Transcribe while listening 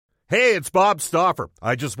Hey, it's Bob Stauffer.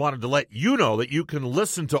 I just wanted to let you know that you can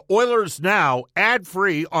listen to Oilers Now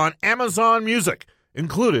ad-free on Amazon Music,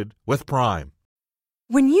 included with Prime.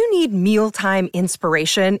 When you need mealtime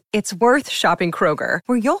inspiration, it's worth shopping Kroger,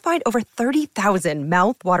 where you'll find over 30,000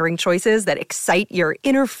 mouth-watering choices that excite your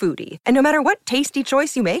inner foodie. And no matter what tasty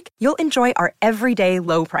choice you make, you'll enjoy our everyday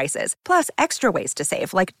low prices, plus extra ways to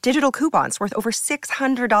save, like digital coupons worth over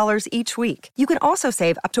 $600 each week. You can also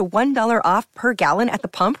save up to $1 off per gallon at the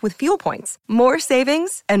pump with fuel points. More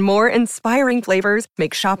savings and more inspiring flavors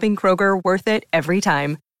make shopping Kroger worth it every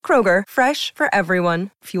time. Kroger, fresh for everyone.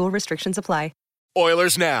 Fuel restrictions apply.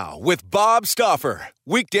 Oilers Now with Bob Stauffer.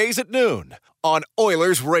 Weekdays at noon on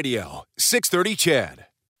Oilers Radio, 630 CHED.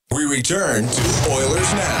 We return to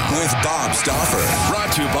Oilers Now with Bob Stauffer.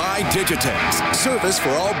 Brought to you by Digitex. Service for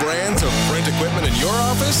all brands of print equipment in your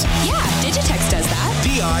office? Yeah, Digitex does that.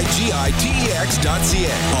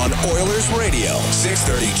 Digitex.ca on Oilers Radio,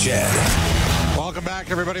 630 CHED. Welcome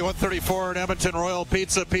back, everybody. 134 in Edmonton. Royal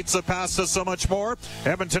Pizza, pizza, pasta, so much more.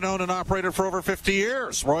 Edmonton owned and operated for over 50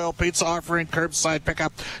 years. Royal Pizza offering curbside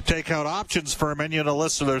pickup, takeout options for a menu and a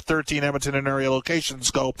list of their 13 Edmonton and area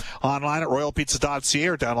locations. Go online at royalpizza.ca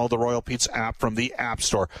or download the Royal Pizza app from the App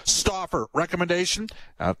Store. Stauffer, recommendation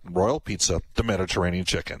at Royal Pizza, the Mediterranean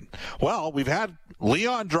chicken. Well, we've had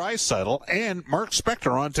Leon Draisaitl and Mark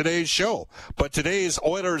Spector on today's show, but today's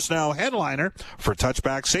Oilers Now headliner for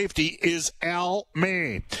touchback safety is Al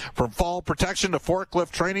May. From fall protection to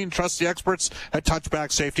forklift training, trust the experts at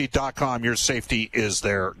touchbacksafety.com. Your safety is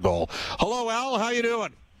their goal. Hello, Al. How you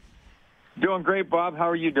doing? Doing great, Bob. How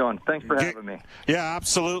are you doing? Thanks for having me. Yeah,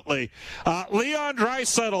 absolutely. Leon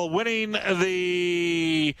Draisaitl winning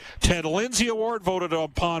the Ted Lindsay Award, voted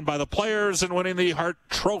upon by the players, and winning the Hart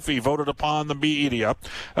Trophy, voted upon the media.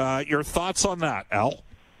 Your thoughts on that, Al?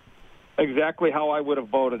 Exactly how I would have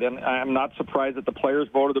voted, and I'm not surprised that the players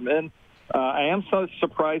voted him in. I am so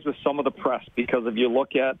surprised with some of the press, because if you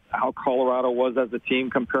look at how Colorado was as a team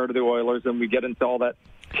compared to the Oilers, and we get into all that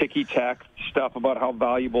ticky-tack stuff about how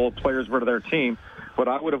valuable players were to their team, but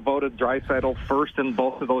I would have voted Draisaitl first in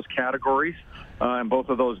both of those categories and both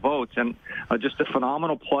of those votes, and just a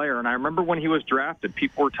phenomenal player. And I remember when he was drafted,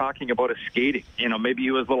 people were talking about his skating. You know, maybe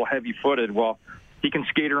he was a little heavy-footed. Well, he can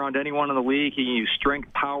skate around anyone in the league. He can use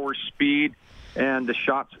strength, power, speed, and the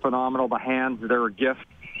shot's phenomenal. The hands, they're a gift.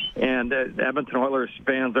 And the Edmonton Oilers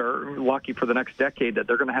fans are lucky for the next decade that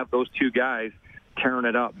they're going to have those two guys tearing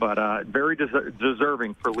it up, but very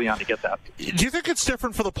deserving for Leon to get that. Do you think it's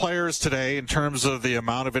different for the players today in terms of the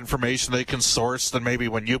amount of information they can source than maybe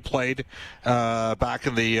when you played back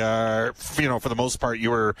in the, for the most part,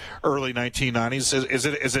 you were early 1990s?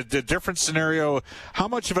 Is it a different scenario? How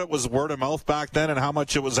much of it was word of mouth back then, and how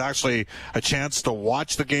much it was actually a chance to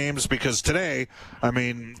watch the games? Because today, I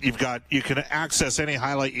mean, you can access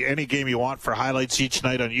any game you want for highlights each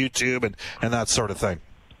night on YouTube and that sort of thing.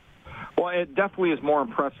 Well, it definitely is more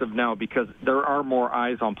impressive now because there are more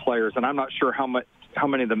eyes on players, and I'm not sure how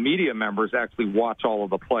many of the media members actually watch all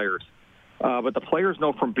of the players. But the players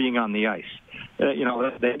know from being on the ice.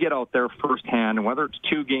 They get out there firsthand, and whether it's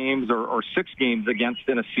 2 games or 6 games against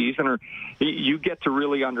in a season, or you get to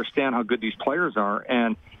really understand how good these players are.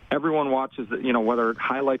 And everyone watches, whether it's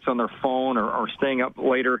highlights on their phone or staying up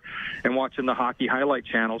later and watching the hockey highlight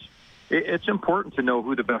channels. It's important to know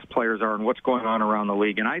who the best players are and what's going on around the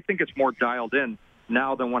league. And I think it's more dialed in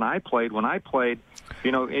now than when I played. When I played,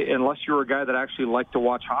 unless you were a guy that actually liked to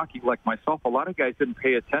watch hockey like myself, a lot of guys didn't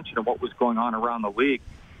pay attention to what was going on around the league.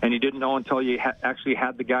 And you didn't know until you actually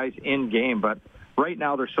had the guys in game. But right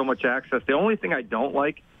now there's so much access. The only thing I don't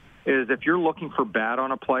like is if you're looking for bad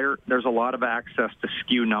on a player, there's a lot of access to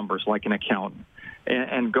skew numbers like an accountant.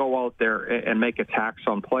 And go out there and make attacks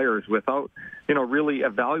on players without, really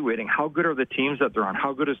evaluating how good are the teams that they're on,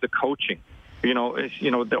 how good is the coaching.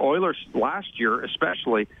 The Oilers last year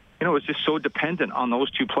especially, it was just so dependent on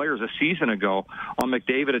those two players a season ago, on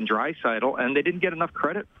McDavid and Draisaitl, and they didn't get enough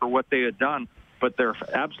credit for what they had done. But they're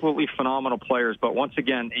absolutely phenomenal players. But once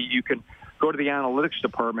again, you can go to the analytics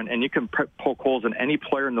department and you can poke holes in any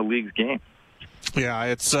player in the league's game. Yeah,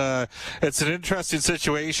 it's an interesting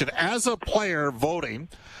situation. As a player voting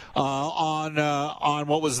on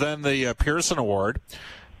what was then the Pearson Award,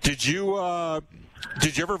 did you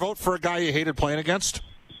ever vote for a guy you hated playing against?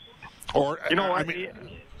 Or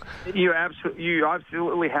you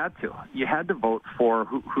absolutely had to. You had to vote for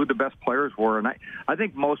who the best players were, and I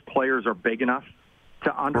think most players are big enough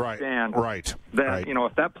to understand that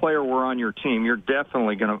if that player were on your team, you're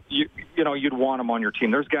definitely you'd want them on your team.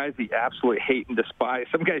 There's guys that you absolutely hate and despise.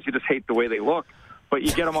 Some guys you just hate the way they look, but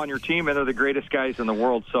you get them on your team and they're the greatest guys in the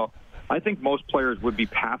world. So I think most players would be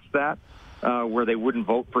past that. where they wouldn't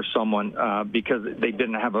vote for someone because they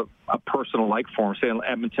didn't have a personal like for him. Say an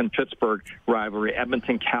Edmonton-Pittsburgh rivalry,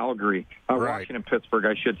 Edmonton-Calgary, Right. Washington-Pittsburgh,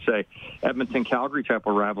 I should say, Edmonton-Calgary type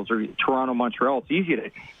of rivalry, Toronto-Montreal. It's easy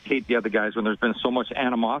to hate the other guys when there's been so much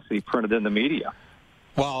animosity printed in the media.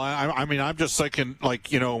 Well, I mean, I'm just thinking, like,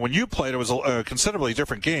 when you played, it was a considerably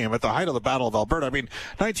different game at the height of the Battle of Alberta. I mean,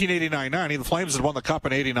 1989-90, the Flames had won the Cup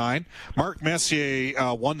in 89. Mark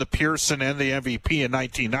Messier won the Pearson and the MVP in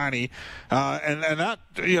 1990. And that,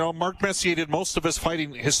 Mark Messier did most of his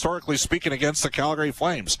fighting, historically speaking, against the Calgary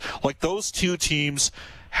Flames. Like, those two teams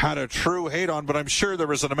had a true hate on, but I'm sure there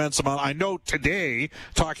was an immense amount. I know today,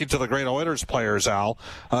 talking to the great Oilers players, Al,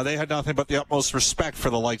 they had nothing but the utmost respect for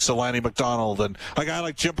the likes of Lanny McDonald and a guy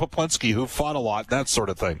like Jim Poplinski, who fought a lot, that sort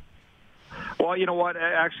of thing. Well, you know what?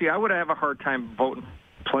 Actually, I would have a hard time voting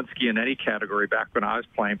Poplinski in any category back when I was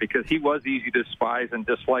playing because he was easy to despise and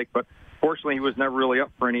dislike, but fortunately, he was never really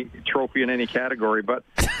up for any trophy in any category. But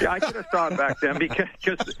yeah, I could have thought back then because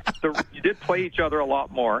you did play each other a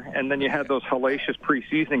lot more, and then you had those hellacious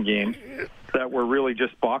preseason games that were really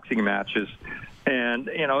just boxing matches. And,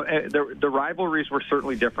 the rivalries were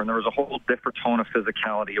certainly different. There was a whole different tone of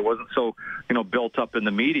physicality. It wasn't so, built up in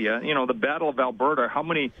the media. The Battle of Alberta, how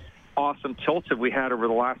many awesome tilts have we had over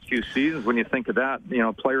the last few seasons when you think of that?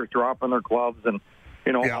 Players dropping their gloves and,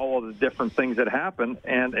 all of the different things that happen.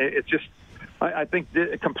 And it's just, I think,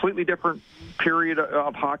 a completely different period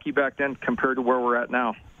of hockey back then compared to where we're at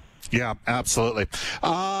now. Yeah, absolutely.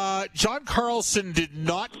 John Carlson did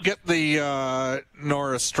not get the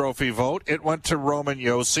Norris Trophy vote. It went to Roman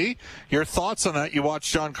Josi. Your thoughts on that? You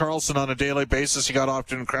watch John Carlson on a daily basis. He got off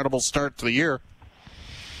to an incredible start to the year.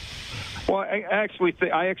 Well,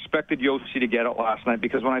 I expected Josi to get it last night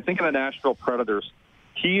because when I think of the Nashville Predators,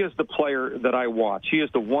 he is the player that I watch. He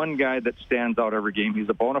is the one guy that stands out every game. He's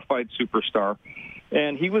a bona fide superstar.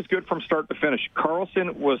 And he was good from start to finish.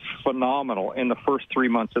 Carlson was phenomenal in the first 3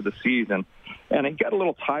 months of the season. And he got a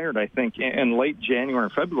little tired, I think, in late January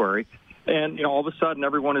and February. And, all of a sudden,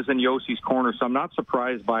 everyone is in Josi's corner, so I'm not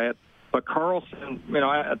surprised by it. But Carlson,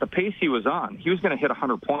 at the pace he was on, he was going to hit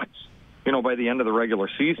 100 points, by the end of the regular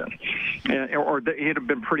season. Or he'd have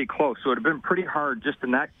been pretty close. So it would have been pretty hard just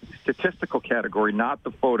in that statistical category not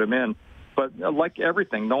to vote him in. But like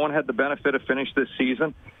everything, no one had the benefit of finish this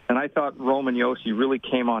season. And I thought Roman Josi really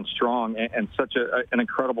came on strong and such an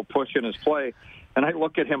incredible push in his play. And I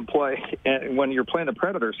look at him play, and when you're playing the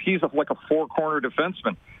Predators, he's like a four-corner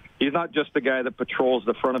defenseman. He's not just the guy that patrols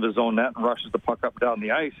the front of his own net and rushes the puck up down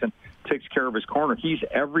the ice and takes care of his corner. He's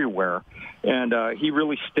everywhere, and he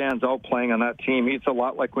really stands out playing on that team. It's a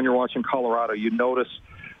lot like when you're watching Colorado. You notice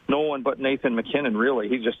no one but Nathan McKinnon, really.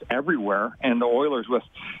 He's just everywhere. And the Oilers with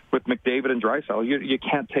McDavid and Draisaitl, you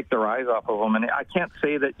can't take their eyes off of them. And I can't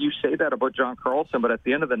say that you say that about John Carlson, but at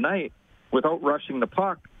the end of the night, without rushing the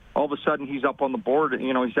puck, all of a sudden he's up on the board.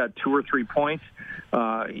 He's had 2 or 3 points.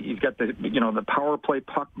 He's got the power play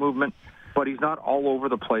puck movement, but he's not all over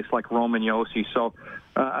the place like Roman Josi. So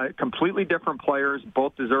completely different players,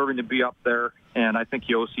 both deserving to be up there. And I think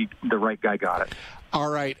Josi, the right guy, got it. All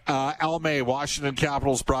right. Al May, Washington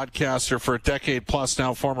Capitals broadcaster for a decade plus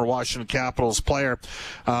now, former Washington Capitals player.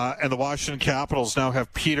 And the Washington Capitals now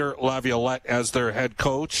have Peter Laviolette as their head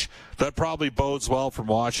coach. That probably bodes well from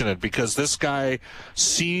Washington because this guy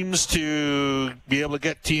seems to be able to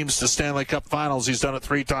get teams to Stanley Cup finals. He's done it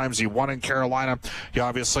 3 times. He won in Carolina. He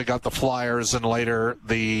obviously got the Flyers and later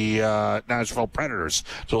the Nashville Predators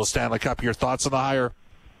to the Stanley Cup. Your thoughts on the hire?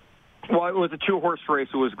 Well, it was a 2-horse race.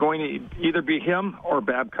 It was going to either be him or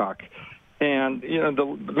Babcock. And,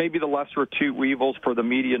 maybe the lesser of two evils for the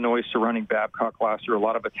media noise surrounding Babcock last year, a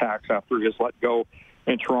lot of attacks after he was let go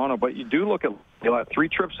in Toronto. But you do look at 3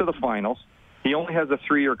 trips to the finals. He only has a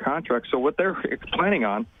 3-year contract. So what they're planning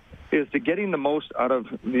on is to getting the most out of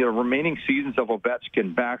the remaining seasons of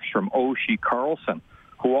Ovechkin, Backstrom, Oshie, Carlson,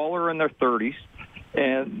 who all are in their 30s.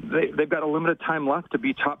 And they've got a limited time left to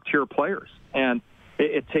be top-tier players. And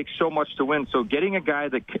it takes so much to win. So getting a guy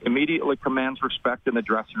that immediately commands respect in the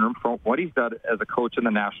dressing room for what he's done as a coach in the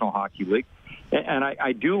National Hockey League. And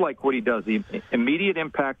I do like what he does. The immediate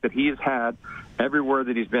impact that he has had everywhere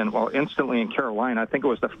that he's been. Well, instantly in Carolina, I think it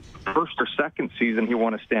was the first or second season he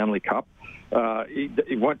won a Stanley Cup. He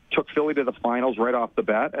took Philly to the finals right off the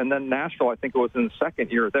bat. And then Nashville, I think it was in the second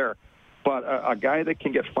year there. But a guy that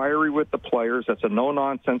can get fiery with the players, that's a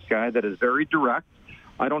no-nonsense guy that is very direct.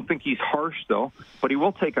 I don't think he's harsh, though, but he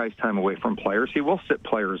will take ice time away from players. He will sit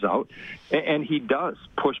players out, and he does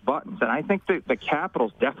push buttons. And I think that the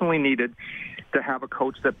Capitals definitely needed to have a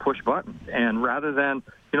coach that pushed buttons. And rather than,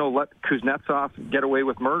 let Kuznetsov get away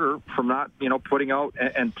with murder from not, putting out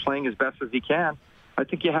and playing as best as he can, I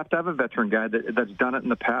think you have to have a veteran guy that's done it in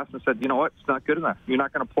the past and said, you know what, it's not good enough. You're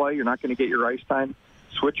not going to play. You're not going to get your ice time.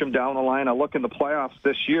 Switch him down the line. I look in the playoffs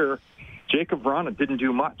this year, Jacob Vrana didn't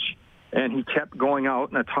do much, and he kept going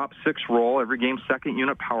out in a top 6 role every game, second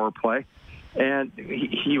unit power play, and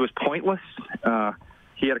he was pointless.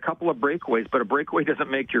 He had a couple of breakaways, but a breakaway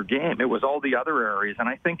doesn't make your game. It was all the other areas, and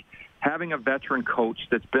I think having a veteran coach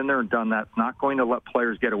that's been there and done that, not going to let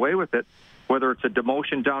players get away with it, whether it's a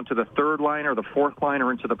demotion down to the third line or the fourth line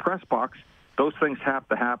or into the press box, those things have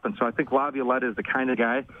to happen. So I think Laviolette is the kind of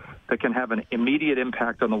guy that can have an immediate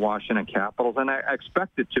impact on the Washington Capitals, and I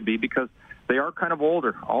expect it to be because they are kind of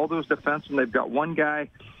older. All those defensemen, they've got one guy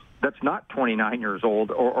that's not 29 years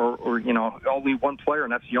old or you know, only one player,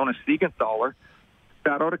 and that's Jonas Siegenthaler.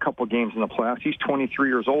 Got out a couple games in the playoffs. He's 23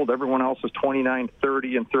 years old. Everyone else is 29,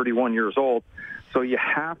 30, and 31 years old. So you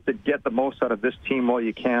have to get the most out of this team while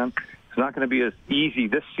you can. It's not going to be as easy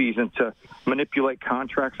this season to manipulate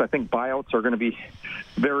contracts. I think buyouts are going to be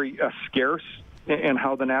very scarce in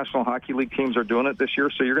how the National Hockey League teams are doing it this year.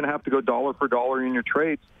 So you're going to have to go dollar for dollar in your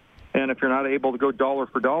trades. And if you're not able to go dollar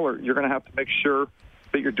for dollar, you're going to have to make sure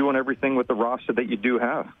that you're doing everything with the roster that you do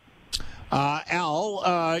have.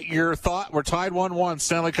 Al, your thought? We're tied 1-1,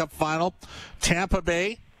 Stanley Cup final. Tampa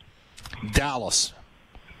Bay, Dallas.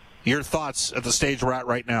 Your thoughts at the stage we're at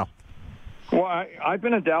right now? Well, I've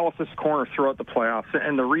been in Dallas's corner throughout the playoffs,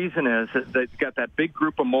 and the reason is that they've got that big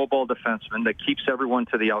group of mobile defensemen that keeps everyone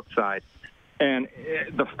to the outside. And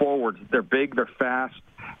the forwards, they're big, they're fast,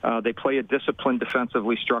 they play a disciplined,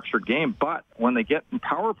 defensively structured game. But when they get in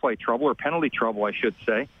power play trouble, or penalty trouble, I should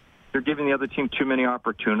say, you're giving the other team too many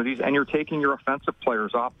opportunities, and you're taking your offensive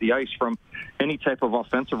players off the ice from any type of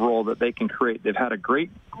offensive role that they can create. They've had a great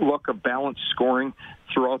look of balanced scoring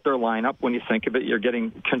throughout their lineup. When you think of it, you're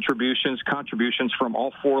getting contributions from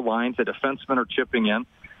all 4 lines. The defensemen are chipping in.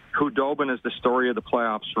 Khudobin is the story of the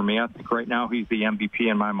playoffs for me. I think right now he's the MVP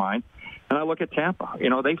in my mind. And I look at Tampa. You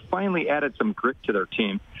know, they finally added some grit to their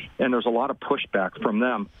team, and there's a lot of pushback from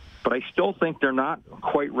them. But I still think they're not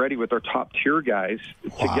quite ready with their top-tier guys to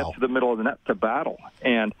get to the middle of the net to battle.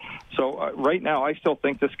 And so right now, I still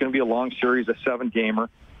think this is going to be a long series, a 7-gamer.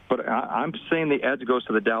 But I'm saying the edge goes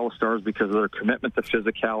to the Dallas Stars because of their commitment to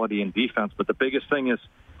physicality and defense. But the biggest thing is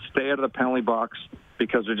stay out of the penalty box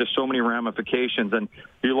because there's just so many ramifications. And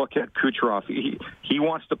you look at Kucherov. He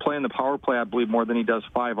wants to play in the power play, I believe, more than he does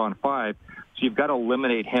 5-on-5. So you've got to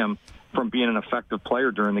eliminate him from being an effective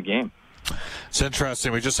player during the game. It's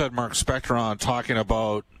interesting. We just had Mark Spector on talking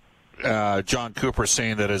about John Cooper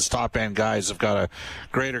saying that his top-end guys have got a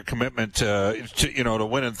greater commitment to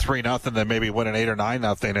winning 3-0 than maybe winning 8 or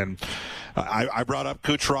 9-0. And I brought up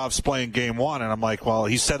Kucherov's playing Game 1, and I'm like, well,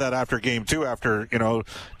 he said that after Game 2, after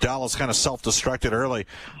Dallas kind of self-destructed early.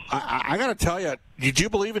 I got to tell you, did you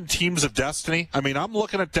believe in teams of destiny? I mean, I'm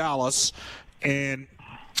looking at Dallas, and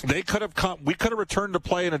they could have come. We could have returned to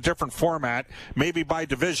play in a different format, maybe by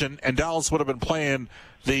division, and Dallas would have been playing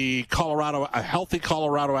a healthy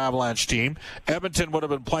Colorado Avalanche team. Edmonton would have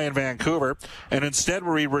been playing Vancouver, and instead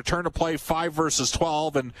we returned to play 5 versus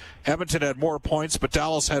 12, and Edmonton had more points, but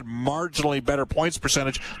Dallas had marginally better points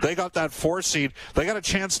percentage. They got that 4 seed. They got a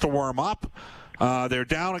chance to warm up. They're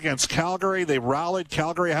down against Calgary. They rallied.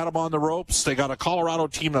 Calgary had them on the ropes. They got a Colorado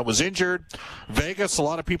team that was injured. Vegas, a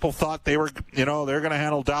lot of people thought they were, they're going to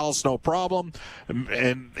handle Dallas no problem,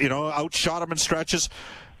 and outshot them in stretches.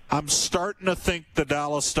 I'm starting to think the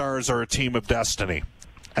Dallas Stars are a team of destiny.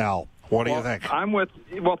 Al, what do you think?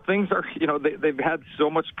 Things are, they've had so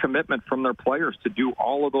much commitment from their players to do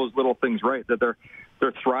all of those little things right that they're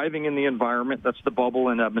thriving in the environment. That's the bubble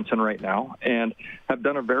in Edmonton right now, and have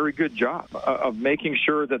done a very good job of making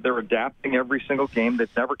sure that they're adapting every single game.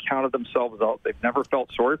 They've never counted themselves out. They've never felt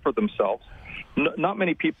sorry for themselves. Not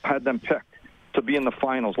many people had them picked to be in the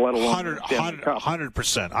finals, let alone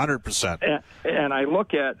 100%. And I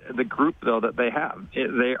look at the group, though, that they have.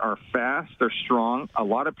 They are fast. They're strong. A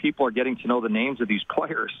lot of people are getting to know the names of these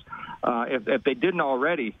players. If they didn't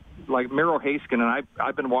already, like Miro Heiskanen, and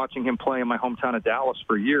I've been watching him play in my hometown of Dallas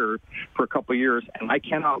for a couple of years, and I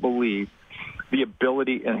cannot believe the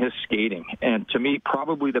ability in his skating. And to me,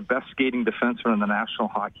 probably the best skating defenseman in the National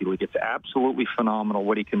Hockey League. It's absolutely phenomenal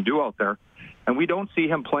what he can do out there. And we don't see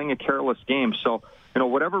him playing a careless game. So,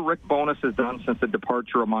 whatever Rick Bowness has done since the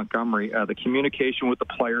departure of Montgomery, the communication with the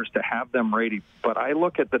players to have them ready. But I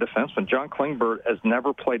look at the defenseman. John Klingberg has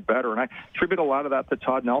never played better. And I attribute a lot of that to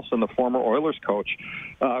Todd Nelson, the former Oilers coach,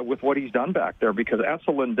 with what he's done back there. Because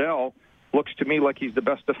Esa Lindell looks to me like he's the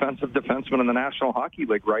best defensive defenseman in the National Hockey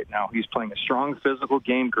League right now. He's playing a strong physical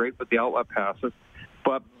game, great with the outlet passes.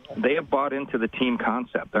 But they have bought into the team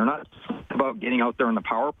concept. They're not about getting out there in the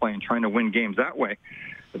power play and trying to win games that way.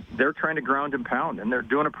 They're trying to ground and pound, and they're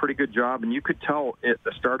doing a pretty good job. And you could tell at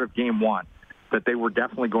the start of game one that they were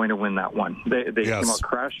definitely going to win that one. They came out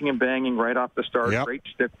crashing and banging right off the start. Yep. Great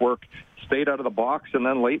stick work, stayed out of the box, and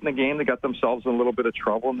then late in the game they got themselves in a little bit of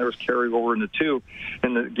trouble, and there was carryover in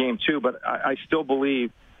the game two. But I still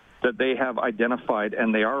believe that they have identified,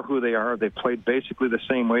 and they are who they are. They played basically the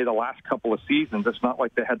same way the last couple of seasons. It's not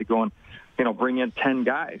like they had to go and bring in 10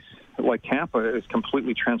 guys. Like Tampa has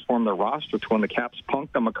completely transformed their roster to when the Caps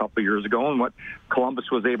punked them a couple of years ago, and what Columbus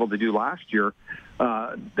was able to do last year.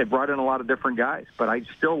 They brought in a lot of different guys, but I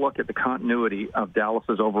still look at the continuity of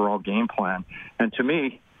Dallas's overall game plan. And to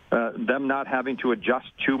me, them not having to adjust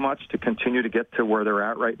too much to continue to get to where they're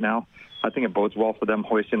at right now, I think it bodes well for them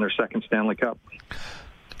hoisting their second Stanley Cup.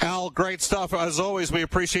 Al, great stuff. As always, we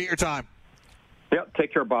appreciate your time. Yep,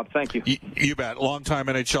 take care, Bob. Thank you. You bet. Longtime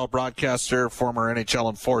NHL broadcaster, former NHL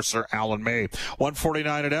enforcer, Alan May.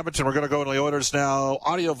 1:49 at Edmonton. We're going to go to the Oilers Now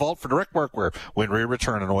Audio Vault for direct workwear when we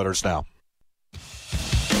return on Oilers Now.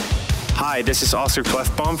 Hi, this is Oscar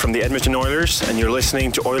Klefbom from the Edmonton Oilers, and you're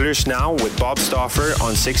listening to Oilers Now with Bob Stauffer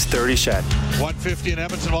on 630 CHED. 1:50 in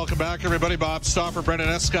Edmonton. Welcome back, everybody. Bob Stauffer, Brendan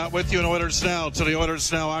Escott with you in Oilers Now to the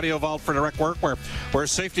Oilers Now Audio Vault for direct workwear, where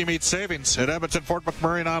safety meets savings at Edmonton, Fort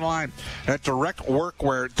McMurray, and online at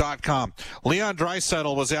directworkwear.com. Leon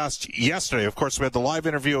Draisaitl was asked yesterday. Of course, we had the live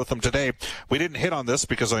interview with him today. We didn't hit on this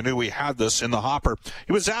because I knew we had this in the hopper.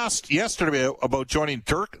 He was asked yesterday about joining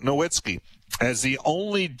Dirk Nowitzki as the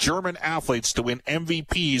only German athletes to win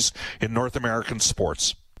MVPs in North American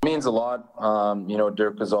sports. It means a lot.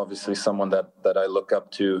 Dirk is obviously someone that I look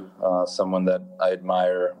up to, someone that I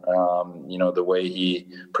admire, the way he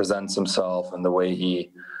presents himself and the way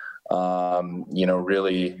he,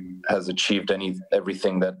 really has achieved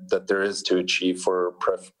everything that there is to achieve for a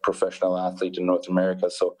professional athlete in North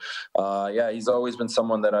America. So, he's always been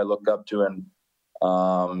someone that I look up to, and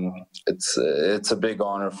it's a big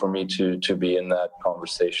honor for me to be in that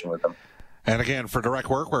conversation with him. And again, for Direct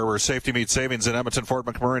Workwear, where safety meets savings in Edmonton, Fort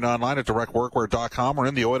McMurray, and online at directworkwear.com. We're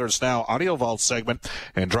in the Oilers Now Audio Vault segment,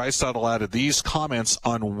 and Draisaitl added these comments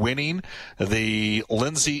on winning the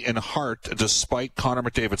Lindsay and Hart despite Connor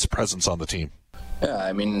McDavid's presence on the team. Yeah,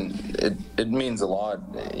 I mean, it means a lot.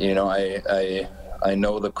 I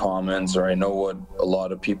know the comments, or I know what a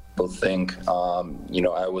lot of people think.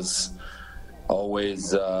 I was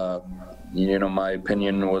always, my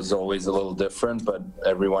opinion was always a little different, but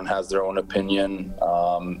everyone has their own opinion.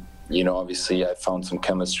 Obviously I found some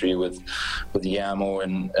chemistry with Yamo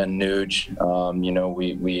and Nuge.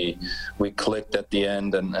 We clicked at the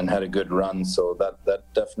end and had a good run, so that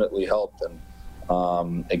definitely helped. And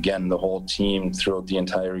again, the whole team throughout the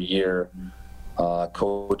entire year,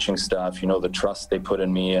 coaching staff, the trust they put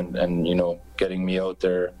in me and getting me out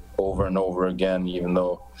there over and over again, even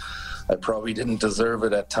though I probably didn't deserve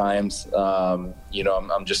it at times. I'm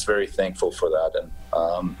just very thankful for that. And,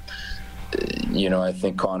 I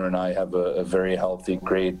think Connor and I have a very healthy,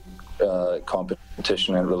 great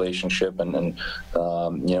competition and relationship. And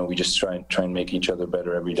we just try and make each other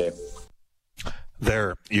better every day.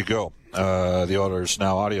 There you go. The Oilers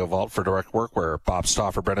Now Audio Vault for Direct Workwear. Bob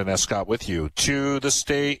Stauffer, Brendan Escott with you. To this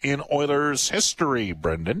day in Oilers history,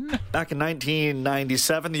 Brendan. Back in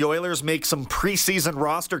 1997, the Oilers make some preseason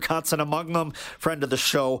roster cuts, and among them, friend of the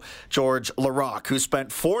show, George Laraque, who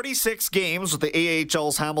spent 46 games with the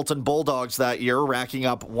AHL's Hamilton Bulldogs that year, racking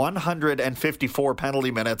up 154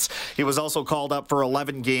 penalty minutes. He was also called up for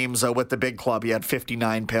 11 games with the big club. He had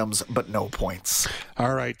 59 PIMs, but no points.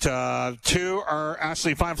 All right. To our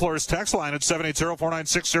Ashley Fine Floors text line at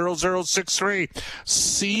 780-496-0063.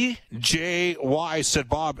 CJY said,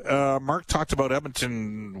 Bob, Mark talked about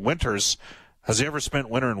Edmonton winters. Has he ever spent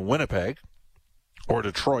winter in Winnipeg or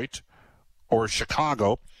Detroit or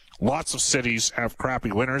Chicago? Lots of cities have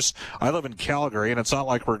crappy winters. I live in Calgary, and it's not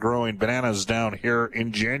like we're growing bananas down here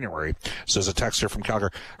in January, says a texter from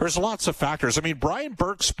Calgary. There's lots of factors. I mean, Brian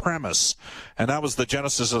Burke's premise, and that was the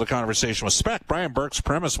genesis of the conversation with Speck. Brian Burke's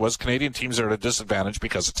premise was Canadian teams are at a disadvantage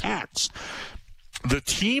because of tax. The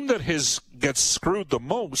team that gets screwed the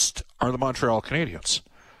most are the Montreal Canadiens,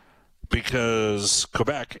 because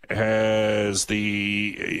Quebec has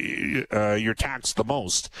you're taxed the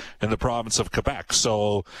most in the province of Quebec.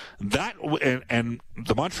 So that, and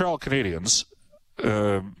the Montreal Canadiens,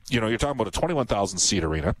 you're talking about a 21,000 seat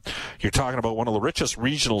arena. You're talking about one of the richest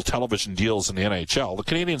regional television deals in the NHL. The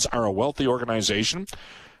Canadiens are a wealthy organization,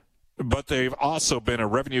 but they've also been a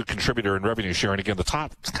revenue contributor in revenue sharing. Again, the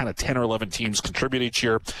top kind of 10 or 11 teams contribute each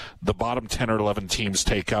year. The bottom 10 or 11 teams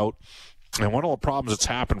take out. And one of the problems that's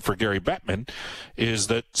happened for Gary Bettman is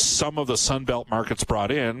that some of the Sun Belt markets brought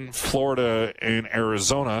in, Florida and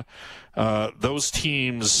Arizona, those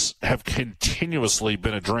teams have continuously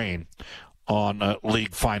been a drain on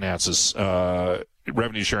league finances,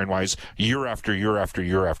 revenue sharing wise, year after year after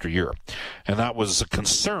year after year. And that was a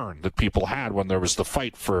concern that people had when there was the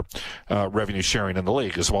fight for revenue sharing in the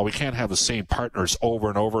league, is while we can't have the same partners over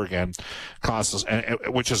and over again, costs,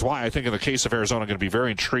 which is why I think in the case of Arizona, I'm going to be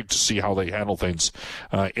very intrigued to see how they handle things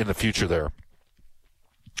in the future there.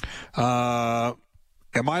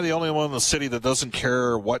 Am I the only one in the city that doesn't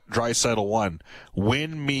care what Draisaitl won?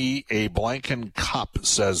 Win me a Blanken Cup,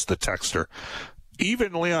 says the texter.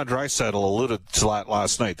 Even Leon Draisaitl alluded to that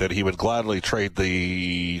last night, that he would gladly trade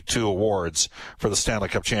the 2 awards for the Stanley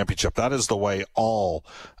Cup championship. That is the way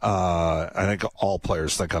I think all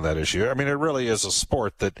players think on that issue. I mean, it really is a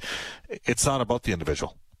sport that it's not about the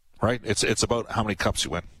individual, right? It's about how many cups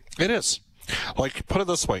you win. It is. Like, put it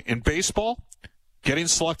this way. In baseball, getting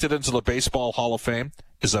selected into the Baseball Hall of Fame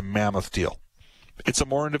is a mammoth deal. It's a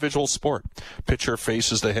more individual sport. Pitcher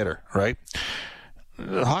faces the hitter, right?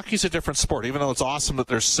 Hockey's a different sport, even though it's awesome that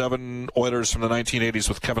there's 7 Oilers from the 1980s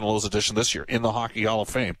with Kevin Lowe's addition this year in the Hockey Hall of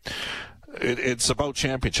Fame. It's about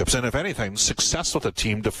championships. And if anything, success with a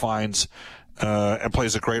team defines and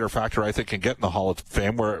plays a greater factor, I think, in getting the Hall of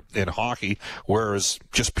Fame where in hockey, whereas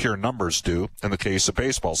just pure numbers do in the case of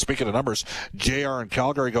baseball. Speaking of numbers, JR in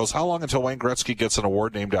Calgary goes, how long until Wayne Gretzky gets an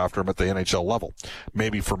award named after him at the NHL level?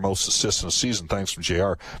 Maybe for most assists in a season. Thanks from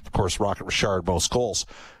JR. Of course, Rocket Richard, most goals.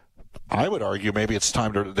 I would argue maybe it's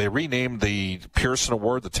time they rename the Pearson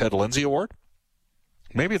Award the Ted Lindsay Award.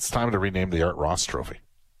 Maybe it's time to rename the Art Ross Trophy.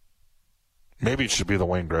 Maybe it should be the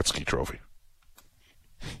Wayne Gretzky Trophy.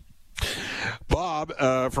 Bob,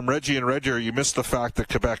 from Reggie and Reggie, you missed the fact that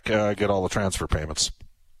Quebec get all the transfer payments.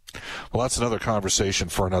 Well, that's another conversation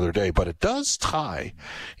for another day, but it does tie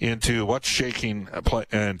into what's shaking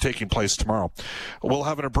and taking place tomorrow. We'll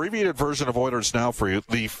have an abbreviated version of Oilers Now for you.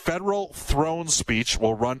 The federal throne speech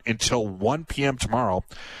will run until 1 p.m. tomorrow,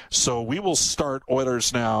 so we will start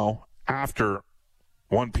Oilers Now after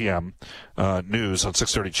 1 p.m. News on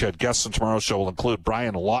 6:30 CHED. Guests on tomorrow's show will include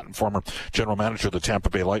Brian Lawton, former general manager of the Tampa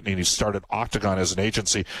Bay Lightning. He started Octagon as an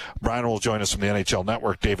agency. Brian will join us from the NHL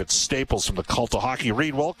Network. David Staples from the Cult of Hockey.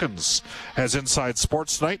 Reed Wilkins has Inside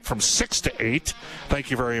Sports tonight from 6 to 8. Thank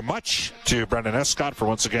you very much to Brendan Escott for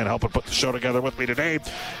once again helping put the show together with me today.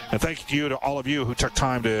 And thank you to all of you who took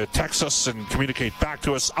time to text us and communicate back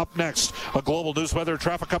to us. Up next, a global news weather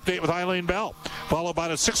traffic update with Eileen Bell, followed by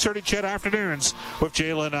the 6:30 CHED Afternoons with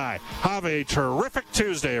Jayla and I. Have a terrific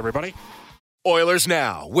Tuesday, everybody. Oilers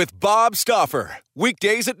Now with Bob Stauffer.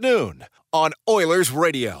 Weekdays at noon on Oilers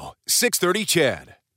Radio, 630 CHED.